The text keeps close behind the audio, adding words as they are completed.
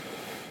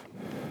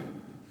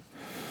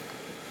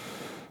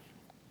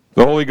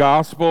The Holy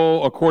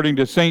Gospel according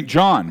to St.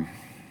 John,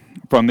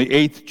 from the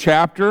 8th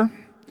chapter.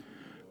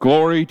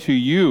 Glory to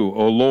you,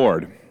 O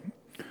Lord.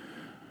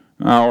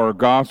 Our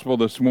gospel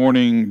this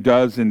morning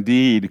does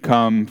indeed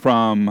come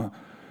from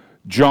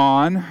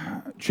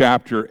John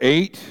chapter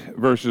 8,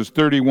 verses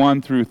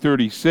 31 through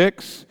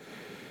 36.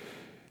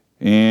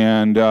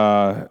 And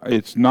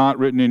it's not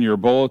written in your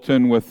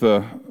bulletin with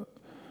the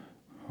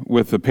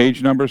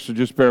page number, so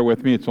just bear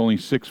with me. It's only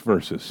 6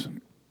 verses.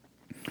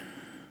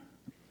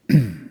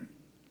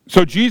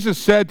 So Jesus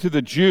said to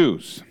the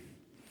Jews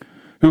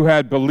who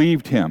had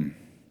believed him,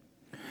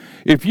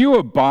 "If you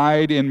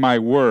abide in my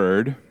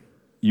word,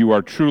 you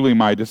are truly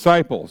my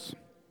disciples,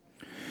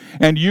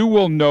 and you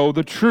will know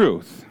the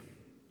truth,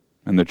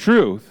 and the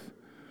truth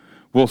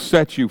will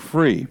set you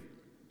free."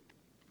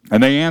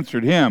 And they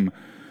answered him,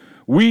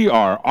 "We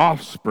are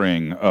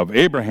offspring of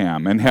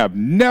Abraham and have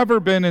never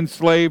been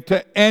enslaved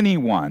to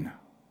anyone.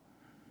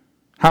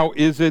 How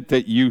is it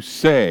that you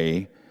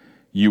say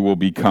you will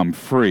become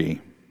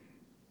free?"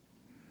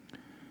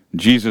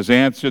 Jesus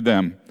answered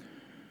them,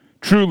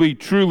 "Truly,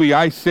 truly,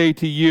 I say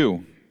to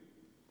you,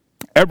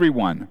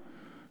 everyone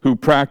who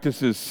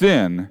practices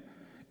sin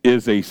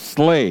is a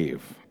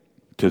slave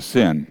to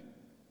sin.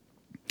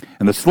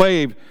 And the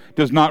slave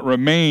does not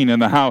remain in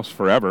the house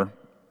forever.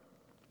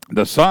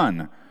 The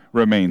Son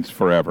remains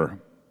forever.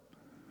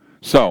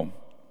 So,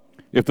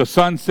 if the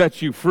Son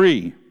sets you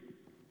free,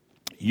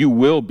 you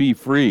will be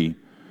free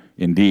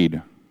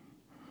indeed."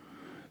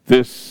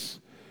 This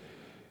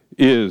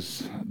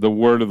is the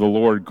word of the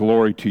Lord.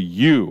 Glory to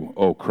you,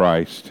 O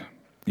Christ.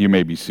 You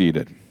may be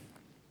seated.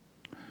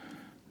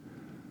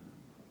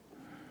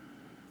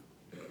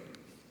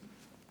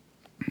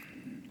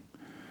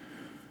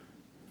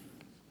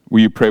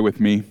 Will you pray with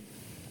me?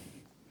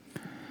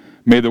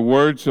 May the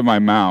words of my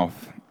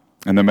mouth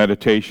and the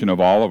meditation of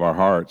all of our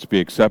hearts be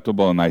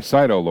acceptable in thy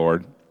sight, O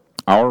Lord,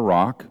 our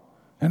rock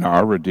and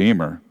our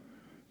Redeemer.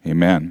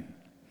 Amen.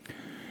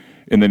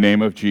 In the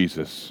name of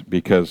Jesus,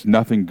 because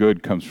nothing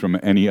good comes from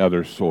any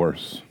other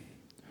source.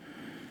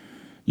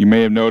 You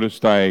may have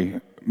noticed I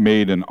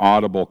made an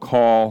audible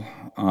call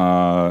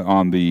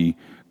on the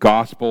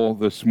gospel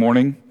this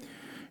morning,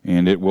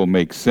 and it will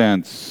make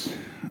sense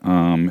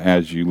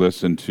as you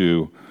listen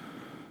to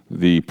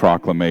the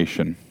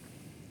proclamation.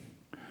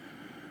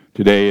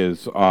 Today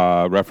is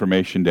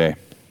Reformation Day,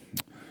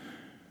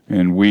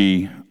 and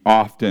we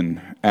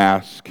often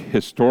ask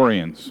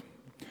historians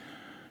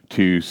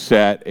to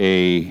set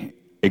an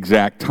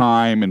exact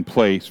time and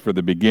place for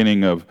the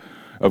beginning of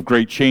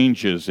great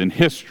changes in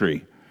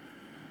history.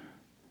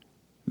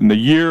 And the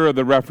year of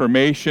the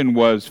Reformation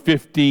was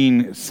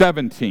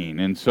 1517,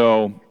 and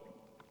so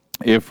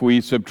if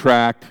we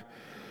subtract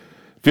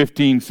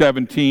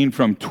 1517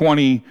 from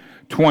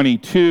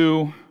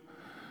 2022,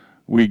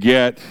 we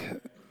get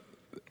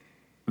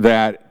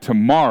that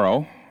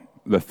tomorrow,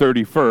 the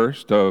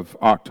 31st of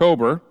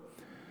October,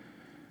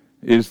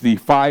 is the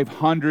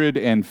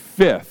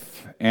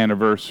 505th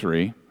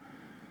anniversary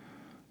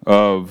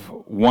of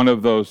one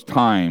of those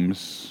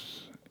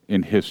times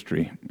in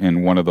history,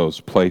 in one of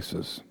those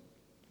places.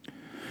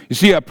 You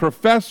see, a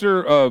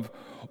professor of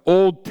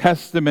Old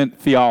Testament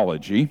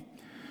theology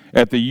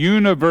at the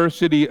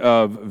University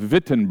of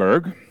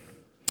Wittenberg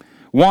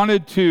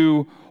wanted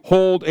to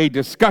hold a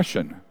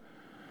discussion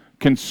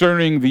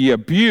concerning the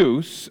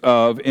abuse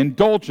of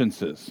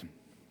indulgences.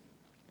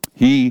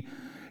 He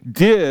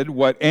did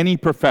what any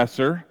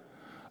professor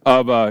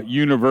of a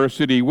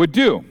university would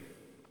do.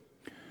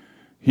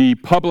 He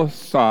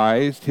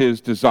publicized his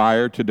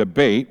desire to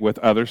debate with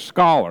other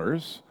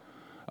scholars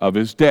of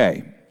his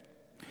day.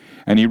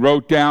 And he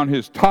wrote down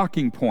his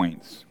talking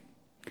points,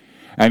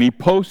 and he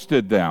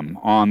posted them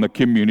on the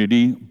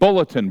community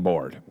bulletin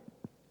board.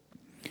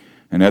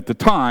 And at the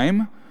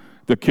time,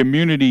 the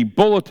community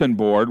bulletin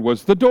board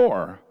was the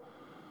door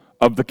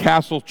of the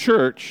Castle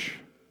Church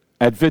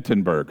at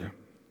Wittenberg.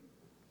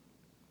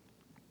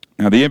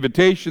 Now, the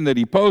invitation that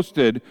he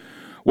posted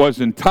was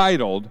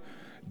entitled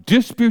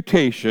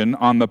 "Disputation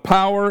on the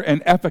Power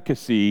and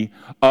Efficacy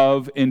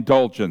of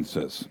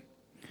Indulgences."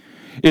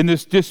 In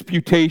this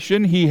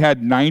disputation, he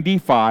had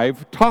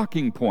 95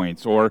 talking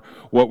points, or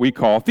what we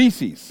call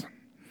theses.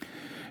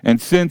 And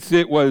since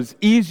it was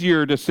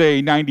easier to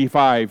say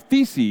 95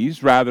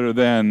 theses rather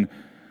than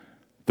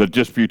the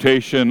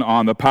disputation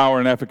on the power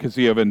and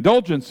efficacy of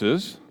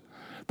indulgences,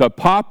 the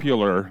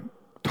popular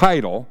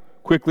title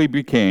quickly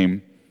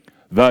became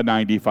The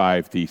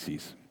 95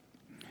 Theses.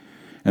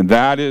 And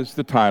that is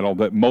the title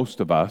that most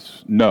of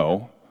us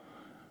know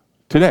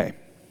today.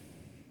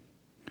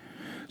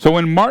 So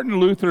when Martin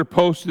Luther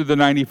posted the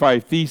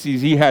 95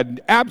 Theses, he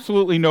had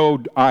absolutely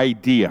no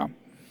idea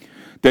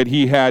that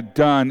he had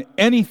done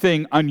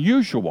anything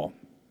unusual.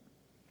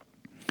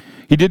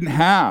 He didn't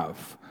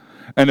have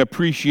an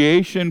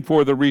appreciation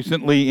for the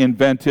recently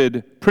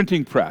invented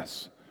printing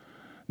press,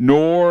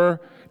 nor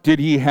did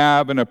he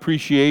have an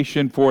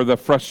appreciation for the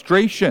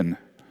frustration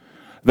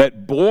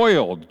that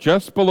boiled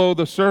just below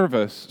the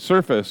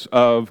surface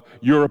of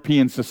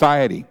European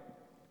society.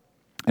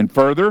 And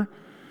further,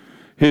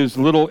 his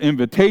little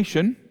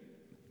invitation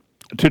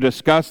to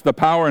discuss the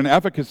power and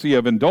efficacy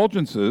of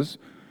indulgences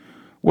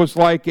was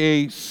like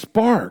a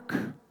spark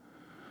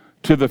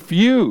to the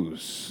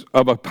fuse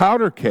of a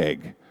powder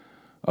keg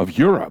of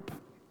Europe.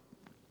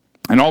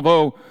 And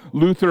although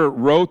Luther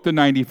wrote the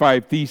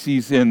 95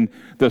 Theses in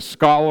the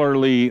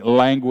scholarly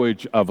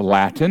language of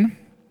Latin,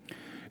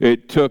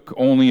 it took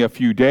only a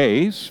few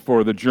days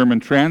for the German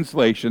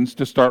translations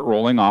to start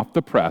rolling off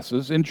the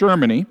presses in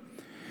Germany,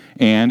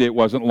 and it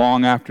wasn't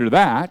long after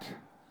that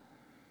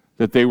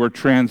they were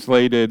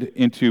translated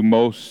into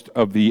most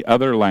of the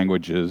other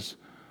languages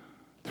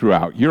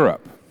throughout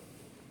Europe.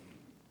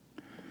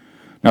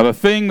 Now, the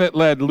thing that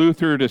led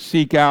Luther to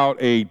seek out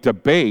a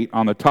debate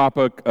on the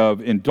topic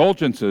of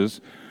indulgences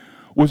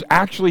was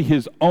actually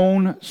his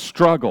own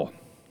struggle.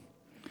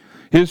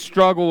 His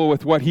struggle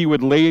with what he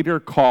would later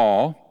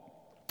call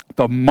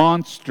the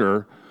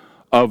monster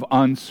of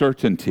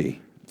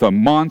uncertainty. The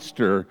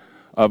monster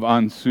of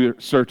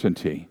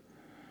uncertainty.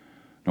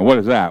 Now, what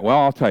is that? Well,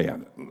 I'll tell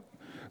you.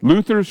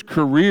 Luther's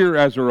career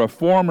as a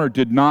reformer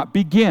did not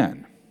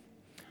begin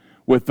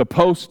with the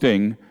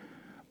posting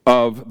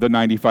of the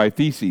 95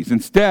 Theses.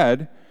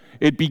 Instead,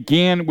 it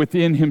began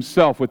within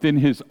himself, within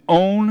his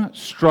own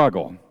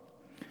struggle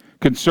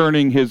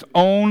concerning his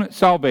own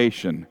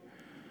salvation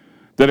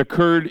that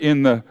occurred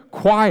in the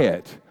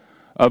quiet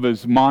of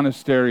his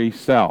monastery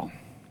cell.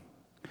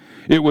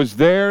 It was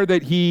there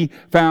that he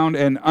found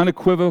an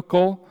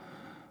unequivocal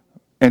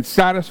and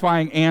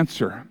satisfying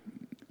answer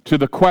to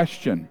the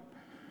question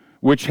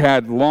which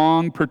had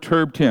long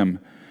perturbed him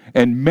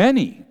and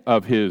many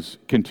of his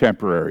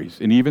contemporaries,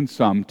 and even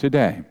some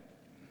today.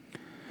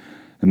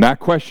 And that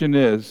question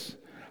is,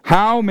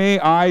 how may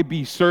I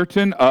be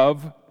certain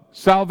of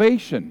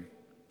salvation?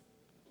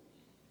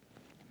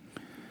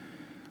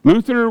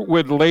 Luther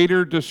would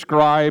later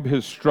describe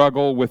his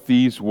struggle with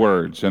these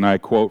words, and I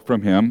quote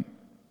from him,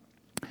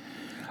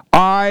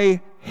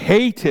 "I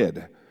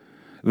hated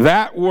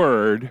that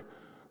word,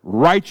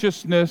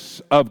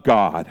 righteousness of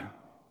God,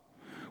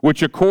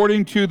 which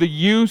according to the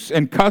use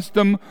and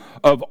custom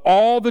of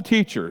all the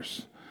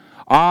teachers,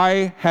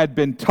 I had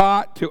been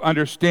taught to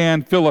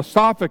understand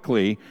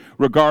philosophically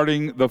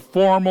regarding the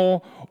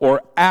formal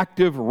or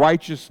active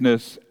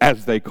righteousness,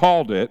 as they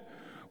called it,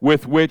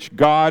 with which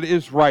God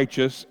is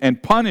righteous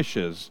and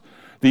punishes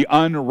the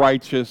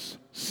unrighteous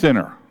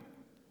sinner."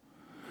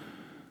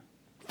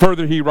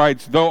 Further, he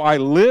writes, "Though I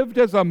lived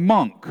as a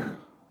monk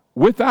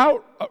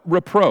without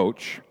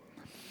reproach,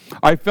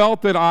 I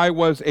felt that I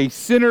was a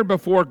sinner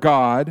before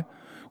God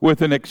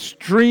with an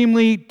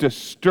extremely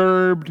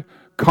disturbed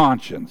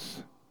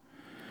conscience.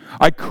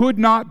 I could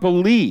not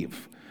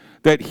believe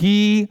that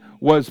he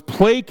was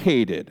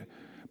placated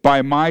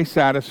by my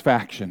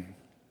satisfaction.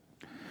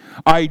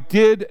 I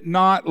did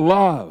not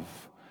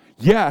love,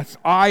 yes,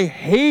 I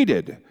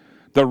hated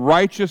the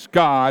righteous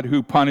God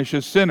who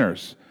punishes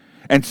sinners,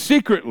 and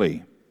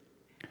secretly,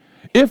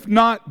 if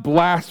not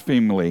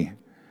blasphemingly,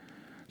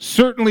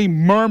 certainly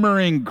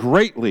murmuring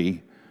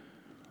greatly,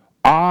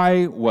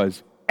 I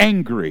was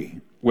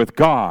angry with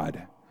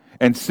God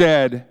and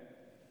said,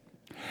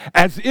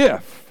 as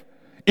if,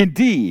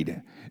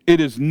 indeed,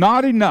 it is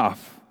not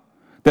enough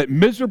that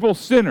miserable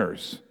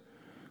sinners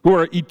who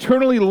are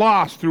eternally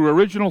lost through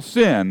original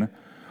sin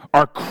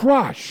are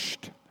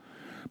crushed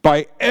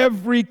by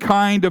every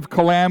kind of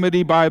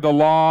calamity by the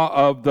law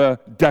of the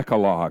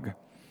Decalogue,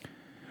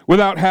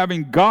 without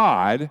having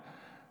God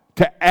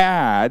to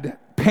add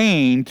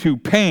pain to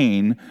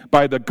pain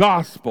by the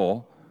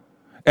gospel,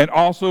 and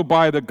also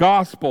by the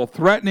gospel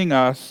threatening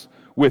us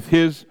with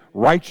his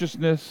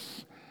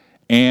righteousness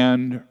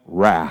and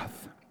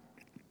wrath."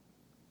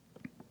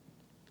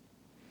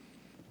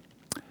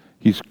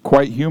 He's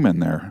quite human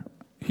there.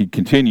 He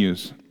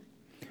continues,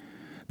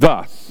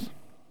 "Thus,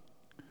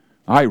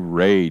 I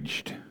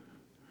raged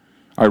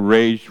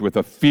with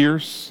a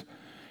fierce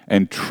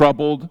and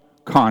troubled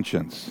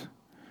conscience,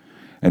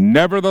 and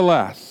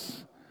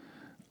nevertheless,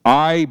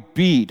 I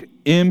beat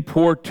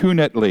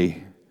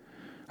importunately."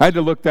 I had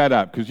to look that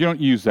up because you don't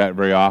use that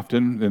very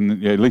often,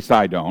 and at least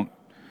I don't.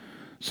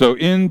 So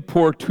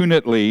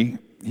importunately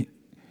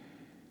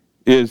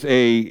is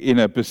in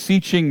a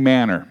beseeching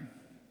manner.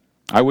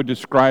 I would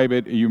describe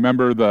it, you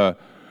remember the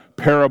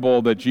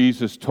parable that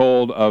Jesus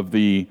told of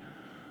the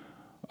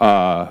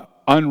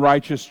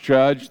unrighteous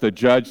judge, the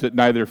judge that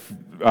neither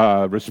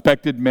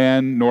respected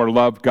men nor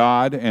loved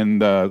God,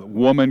 and the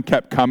woman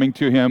kept coming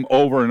to him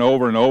over and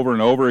over and over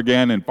and over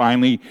again, and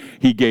finally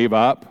he gave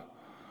up.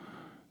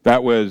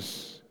 That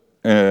was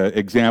an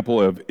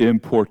example of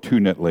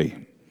importunately.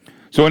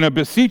 So in a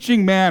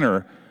beseeching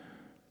manner,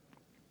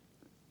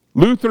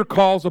 Luther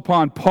calls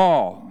upon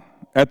Paul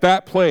at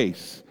that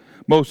place,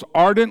 most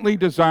ardently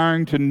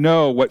desiring to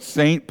know what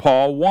St.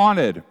 Paul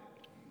wanted.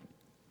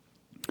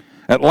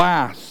 At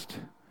last,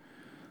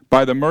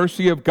 by the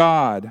mercy of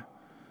God,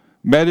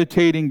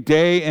 meditating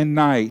day and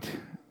night,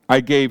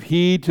 I gave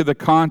heed to the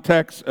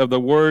context of the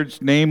words,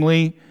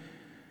 namely,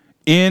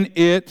 in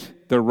it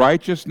the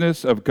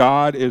righteousness of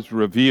God is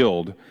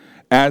revealed,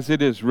 as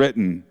it is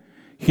written,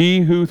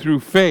 he who through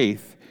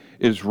faith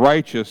is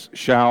righteous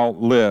shall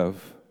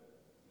live.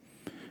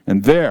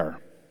 And there,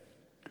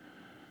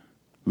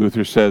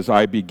 Luther says,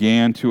 I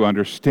began to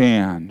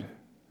understand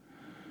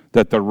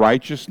that the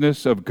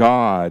righteousness of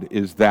God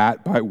is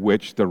that by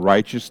which the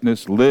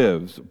righteousness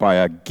lives by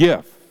a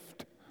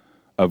gift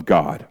of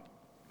God,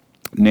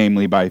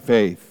 namely by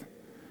faith.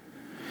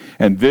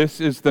 And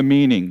this is the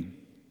meaning.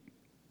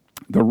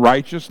 The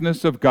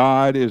righteousness of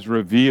God is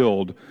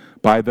revealed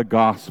by the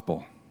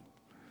gospel,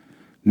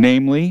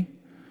 namely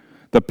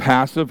the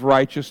passive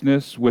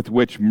righteousness with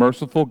which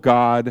merciful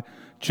God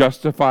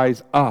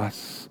justifies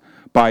us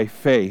by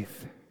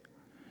faith.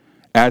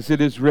 As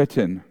it is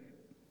written,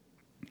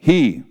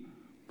 he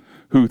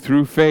who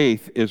through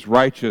faith is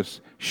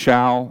righteous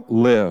shall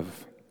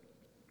live.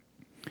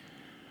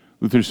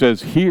 Luther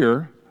says,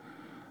 here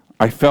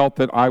I felt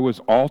that I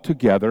was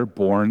altogether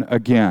born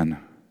again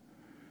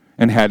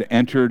and had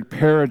entered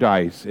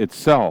paradise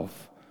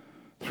itself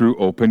through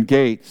open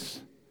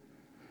gates.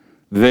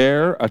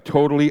 There, a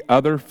totally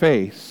other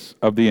face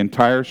of the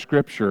entire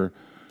Scripture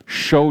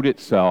showed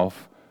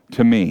itself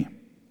to me.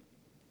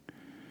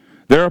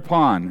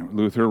 Thereupon,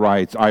 Luther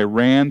writes, I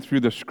ran through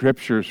the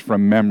Scriptures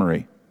from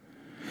memory.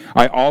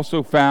 I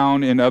also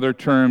found in other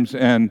terms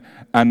an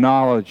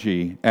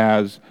analogy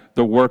as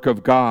the work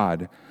of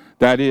God,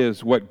 that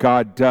is, what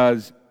God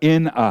does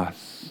in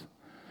us,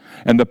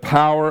 and the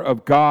power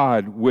of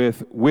God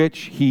with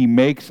which He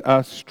makes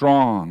us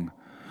strong,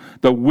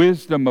 the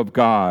wisdom of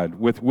God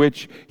with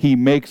which He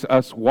makes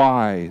us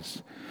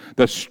wise,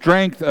 the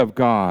strength of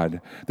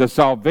God, the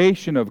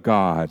salvation of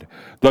God,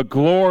 the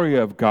glory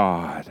of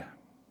God.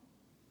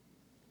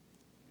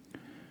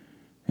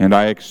 And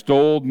I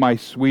extolled my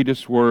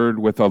sweetest word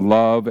with a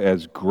love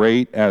as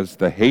great as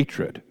the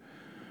hatred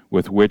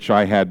with which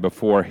I had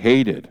before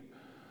hated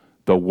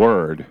the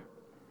word,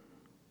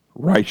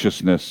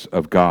 righteousness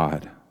of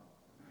God.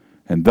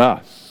 And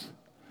thus,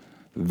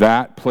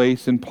 that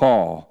place in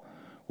Paul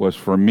was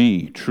for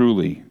me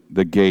truly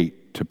the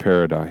gate to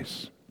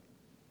paradise.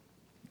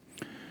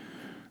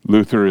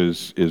 Luther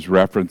is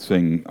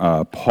referencing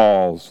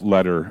Paul's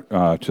letter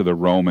to the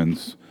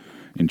Romans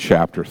in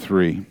chapter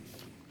 3.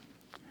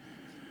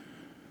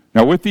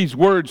 Now, with these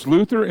words,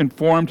 Luther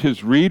informed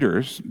his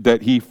readers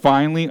that he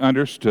finally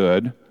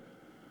understood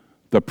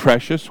the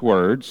precious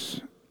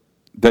words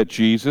that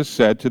Jesus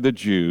said to the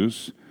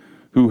Jews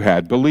who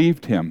had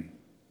believed him.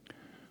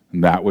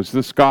 And that was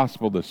this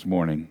gospel this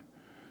morning.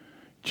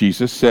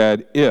 Jesus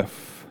said,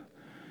 if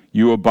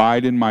you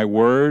abide in my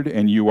word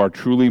and you are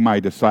truly my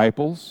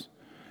disciples,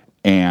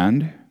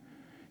 and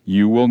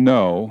you will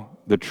know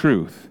the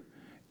truth,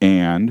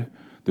 and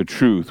the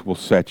truth will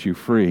set you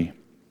free.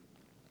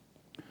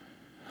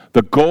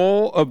 The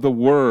goal of the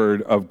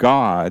Word of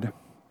God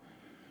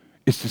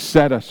is to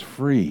set us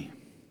free.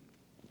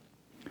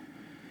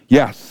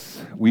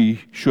 Yes,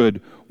 we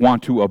should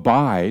want to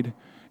abide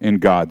in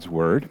God's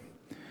Word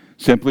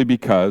simply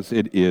because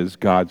it is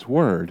God's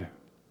Word.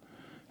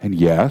 And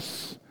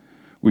yes,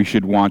 we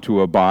should want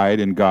to abide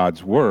in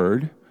God's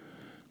Word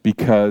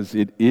because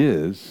it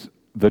is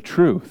the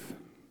truth.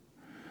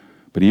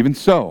 But even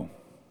so,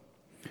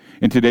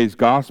 in today's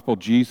gospel,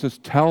 Jesus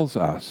tells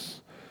us,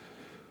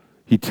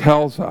 He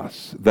tells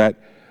us that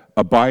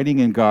abiding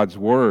in God's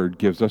Word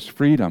gives us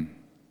freedom.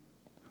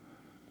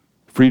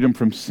 Freedom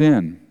from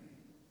sin,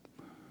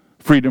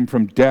 freedom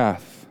from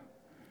death,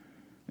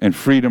 and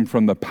freedom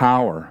from the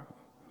power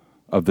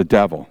of the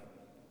devil.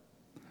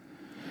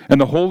 And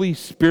the Holy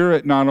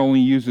Spirit not only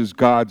uses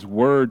God's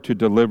Word to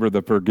deliver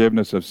the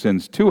forgiveness of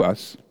sins to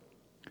us,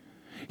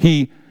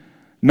 He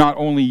not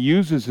only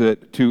uses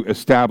it to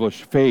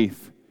establish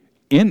faith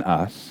in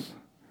us,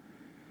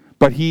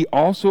 but He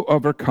also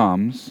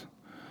overcomes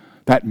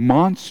that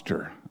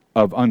monster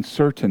of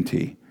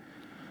uncertainty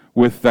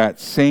with that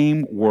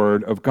same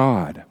Word of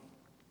God.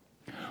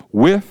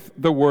 With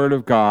the Word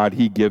of God,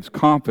 He gives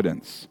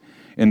confidence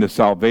in the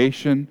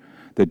salvation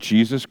that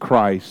Jesus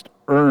Christ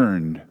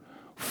earned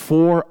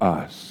for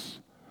us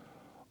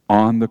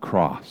on the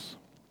cross.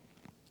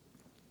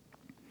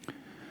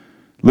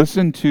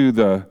 Listen to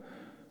the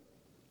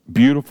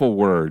beautiful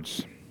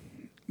words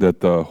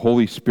that the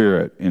Holy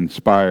Spirit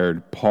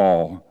inspired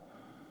Paul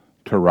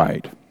to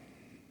write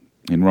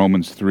in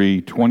Romans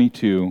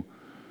 3:22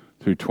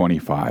 through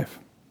 25.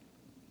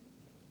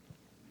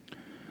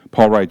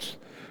 Paul writes,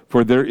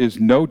 "For there is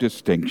no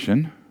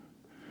distinction,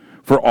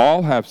 for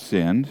all have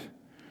sinned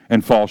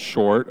and fall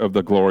short of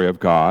the glory of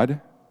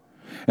God,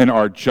 and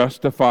are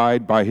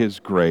justified by His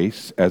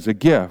grace as a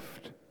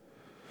gift,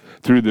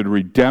 through the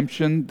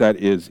redemption that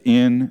is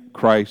in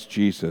Christ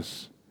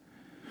Jesus,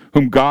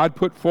 whom God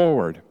put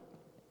forward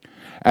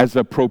as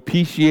a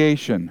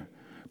propitiation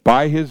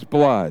by His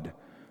blood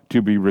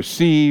to be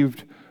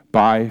received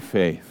by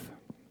faith."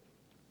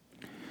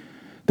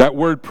 That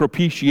word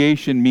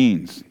propitiation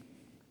means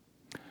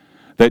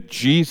that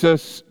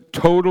Jesus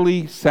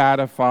totally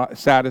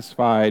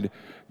satisfied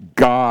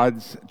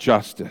God's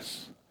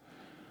justice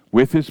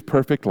with His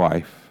perfect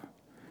life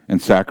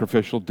and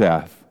sacrificial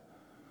death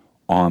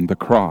on the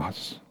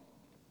cross.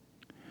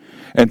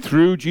 And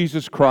through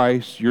Jesus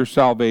Christ, your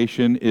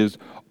salvation is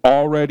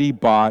already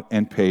bought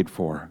and paid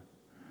for.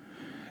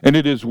 And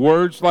it is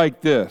words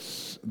like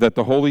this that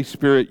the Holy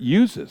Spirit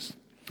uses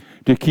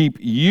to keep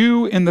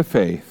you in the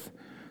faith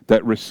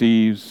that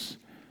receives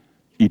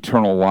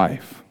eternal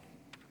life.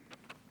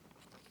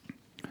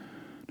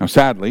 Now,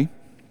 sadly,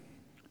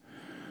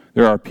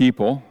 there are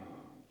people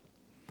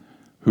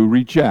who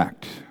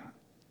reject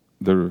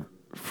the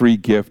free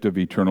gift of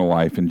eternal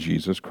life in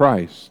Jesus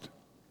Christ.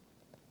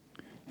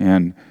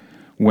 And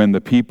when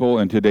the people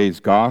in today's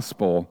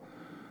gospel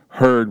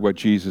heard what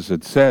Jesus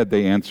had said,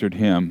 they answered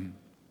him.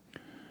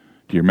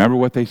 Do you remember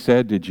what they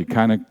said? Did you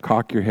kind of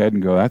cock your head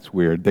and go, that's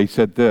weird? They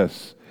said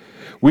this: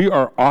 we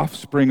are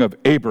offspring of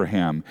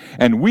Abraham,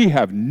 and we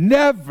have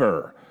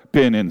never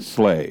been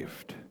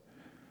enslaved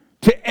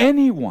to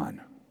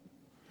anyone.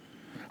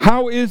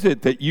 How is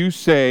it that you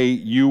say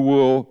you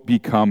will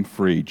become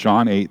free?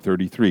 John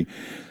 8:33.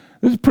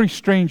 This is pretty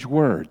strange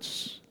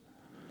words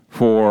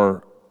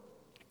for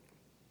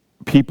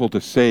people to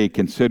say,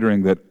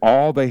 considering that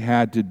all they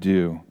had to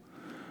do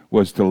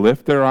was to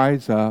lift their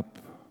eyes up,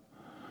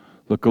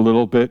 look a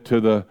little bit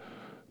to the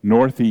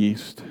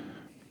northeast,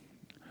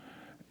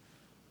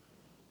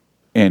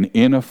 and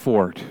in a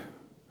fort,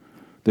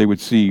 they would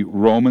see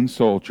Roman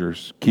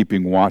soldiers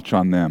keeping watch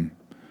on them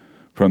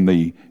from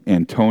the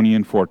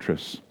Antonian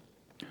fortress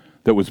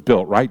that was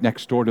built right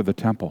next door to the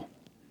temple.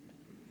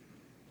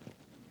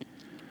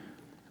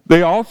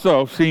 They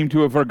also seem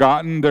to have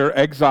forgotten their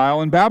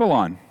exile in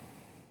Babylon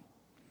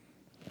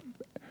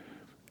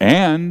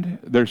and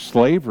their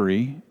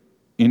slavery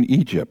in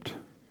Egypt.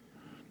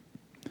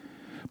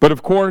 But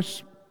of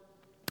course,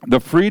 the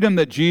freedom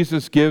that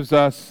Jesus gives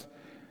us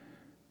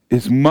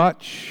is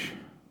much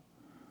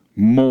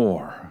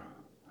more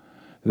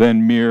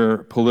than mere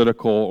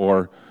political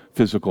or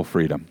physical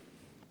freedom.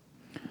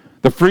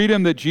 The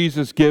freedom that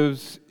Jesus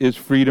gives is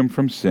freedom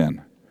from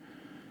sin.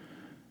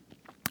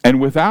 And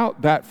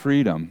without that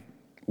freedom,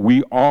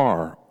 we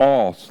are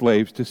all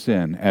slaves to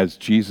sin, as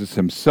Jesus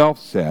himself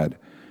said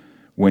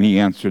when he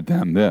answered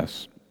them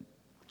this: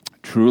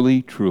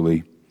 truly,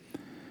 truly,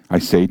 I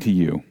say to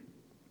you,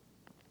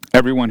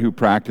 everyone who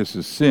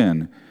practices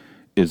sin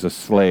is a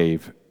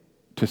slave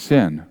to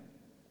sin.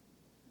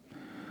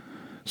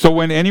 So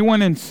when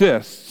anyone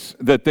insists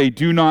that they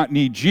do not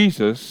need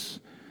Jesus,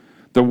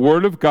 the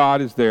Word of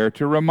God is there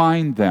to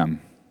remind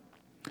them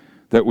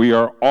that we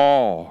are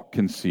all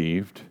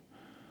conceived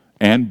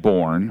and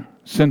born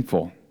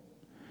sinful,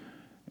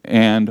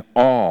 and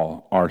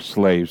all are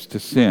slaves to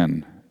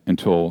sin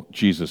until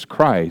Jesus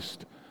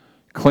Christ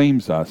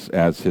claims us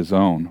as his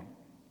own.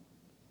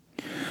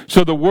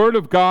 So the Word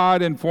of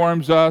God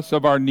informs us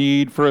of our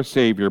need for a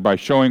Savior by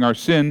showing our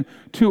sin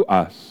to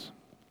us.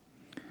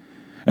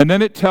 And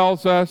then it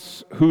tells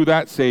us who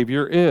that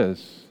Savior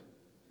is.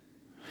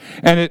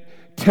 And it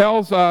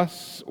tells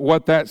us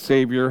what that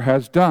Savior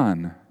has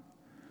done.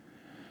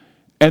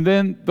 And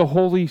then the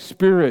Holy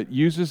Spirit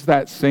uses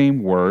that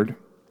same word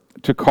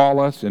to call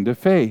us into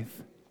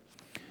faith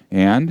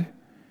and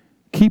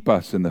keep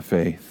us in the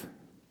faith.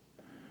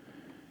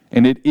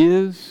 And it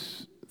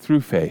is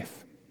through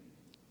faith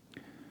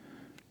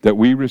that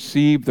we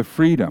receive the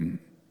freedom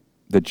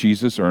that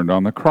Jesus earned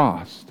on the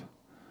cross,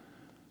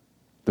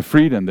 the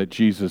freedom that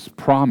Jesus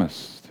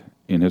promised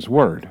in his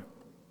word.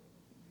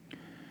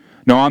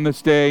 Now, on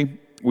this day,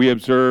 we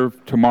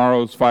observe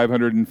tomorrow's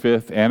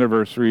 505th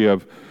anniversary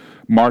of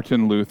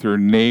Martin Luther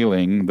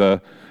nailing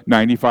the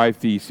 95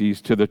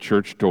 Theses to the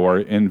church door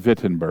in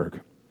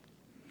Wittenberg.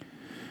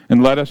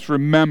 And let us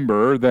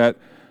remember that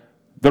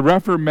the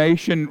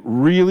Reformation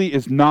really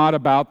is not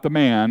about the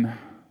man,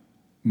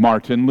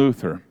 Martin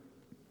Luther.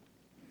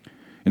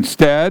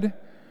 Instead,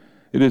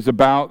 it is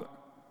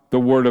about the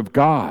Word of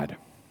God.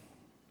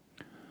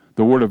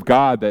 The Word of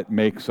God that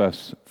makes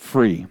us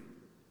free.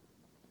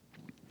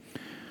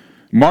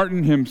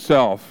 Martin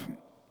himself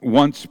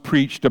once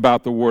preached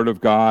about the Word of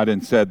God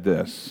and said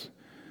this: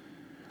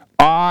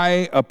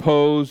 I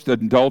opposed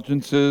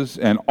indulgences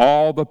and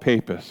all the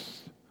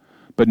papists,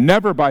 but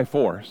never by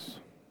force.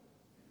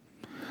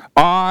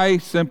 I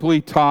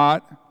simply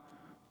taught,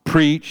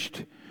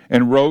 preached,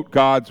 and wrote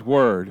God's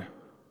Word.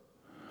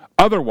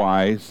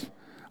 Otherwise,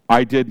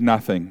 I did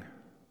nothing.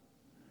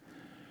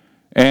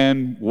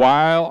 And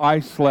while I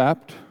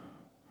slept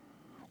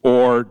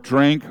or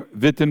drank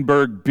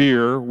Wittenberg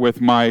beer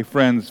with my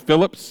friends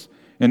Phillips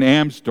and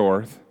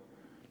Amsdorf,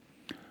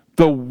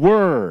 the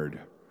Word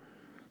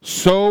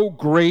so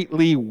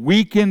greatly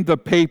weakened the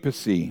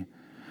papacy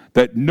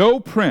that no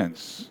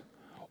prince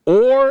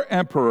or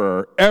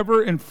emperor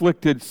ever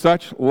inflicted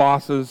such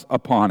losses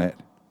upon it.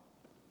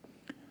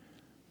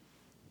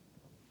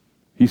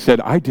 He said,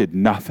 I did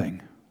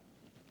nothing.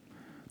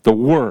 The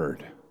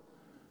Word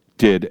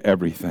did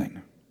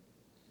everything.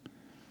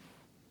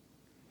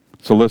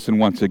 So listen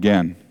once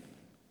again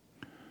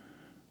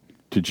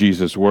to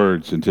Jesus'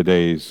 words in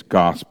today's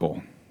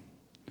gospel.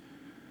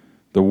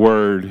 The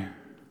word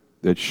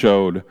that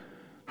showed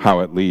how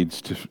it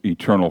leads to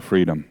eternal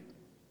freedom.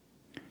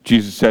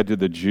 Jesus said to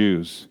the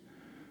Jews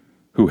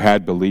who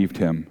had believed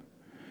him,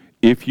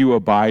 if you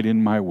abide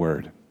in my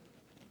word,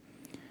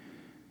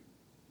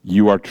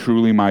 you are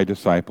truly my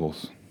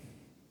disciples,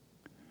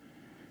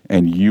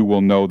 and you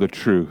will know the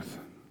truth.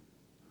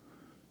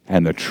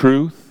 And the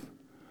truth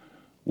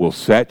will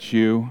set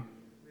you.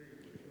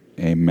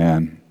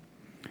 Amen.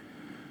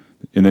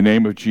 In the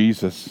name of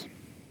Jesus,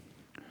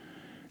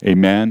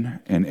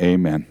 amen and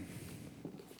amen.